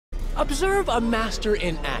Observe a master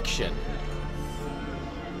in action.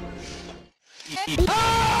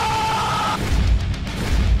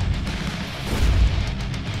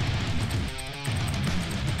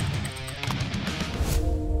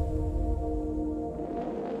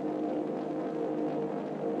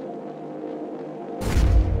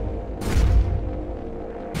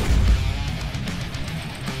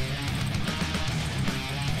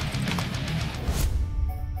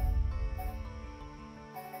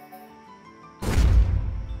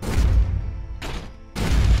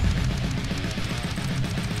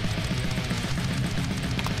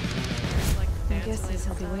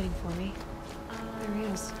 He'll be waiting for me. There he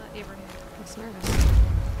is. Looks nervous.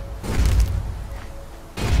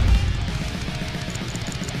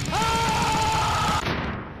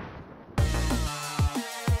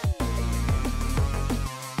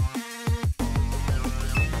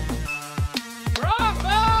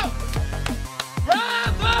 Bravo!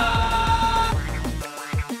 Bravo!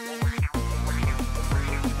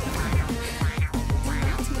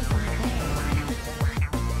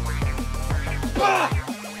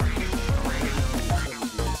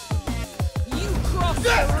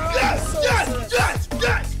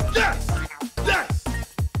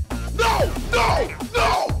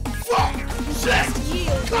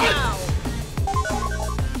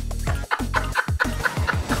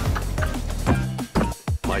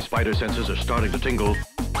 My spider senses are starting to tingle.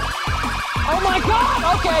 Oh my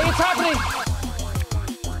God! Okay, it's happening!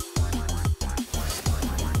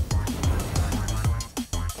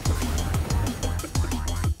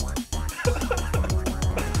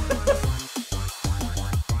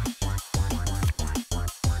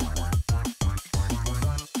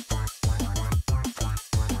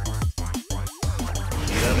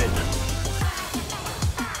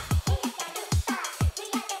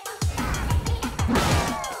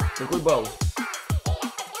 Какой балл?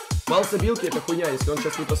 Балл с обилки это хуйня, если он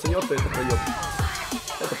сейчас не посунет, то это пойдет.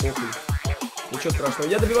 Это похуй. Ничего страшного.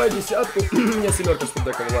 Я добиваю десятку, у меня семерка с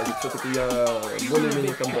фидбэком вылазит. Все-таки я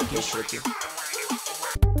более-менее комфортный чуваки.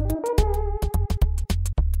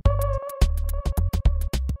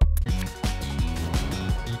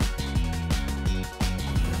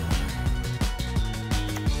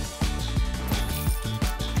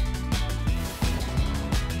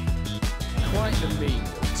 Quite the menial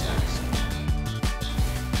task.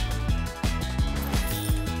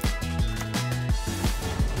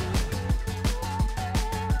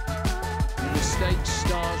 The mistake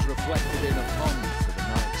stars reflected in a pond for the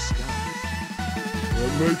night sky.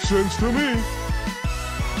 That makes sense to me.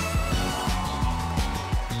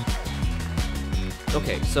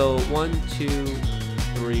 Okay, so 1, 2,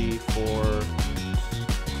 3, 4.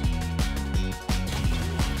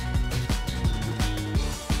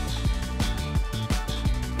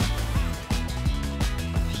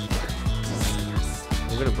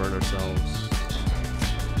 We're gonna burn ourselves.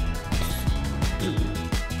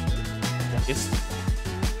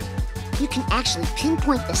 You can actually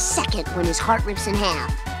pinpoint the second when his heart rips in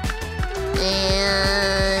half.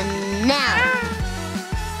 And now.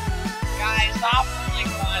 Guys, stop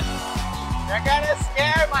fooling one. You're gonna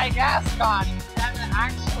scare my Gascon. I'm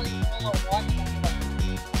actually full of one.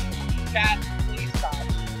 Chat, please stop.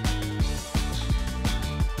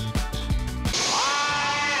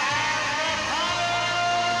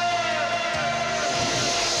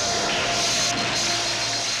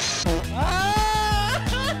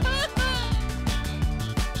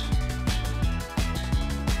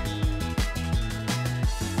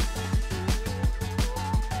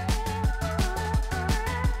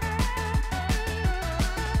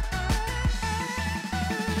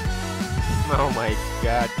 Oh my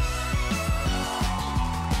God.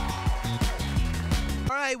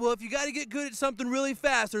 Alright, well, if you gotta get good at something really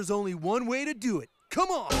fast, there's only one way to do it. Come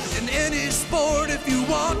on! In any sport, if you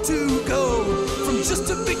want to go from just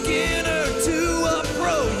a beginner to a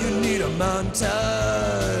pro, you need a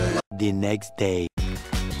montage. The next day.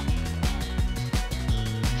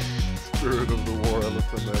 Spirit of the war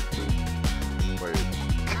elephant actor. Wait.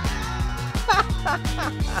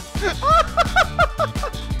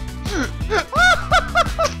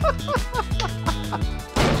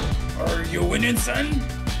 Are you winning, son?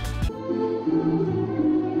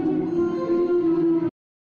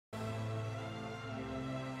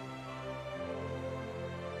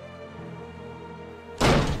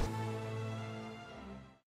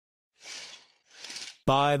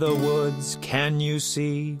 By the woods can you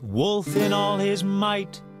see Wolf in all his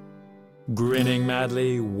might, grinning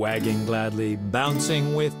madly, wagging gladly,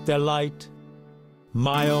 bouncing with delight.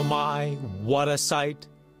 My oh my, what a sight!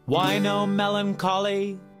 Why no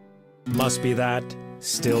melancholy? Must be that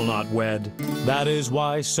still not wed. That is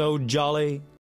why so jolly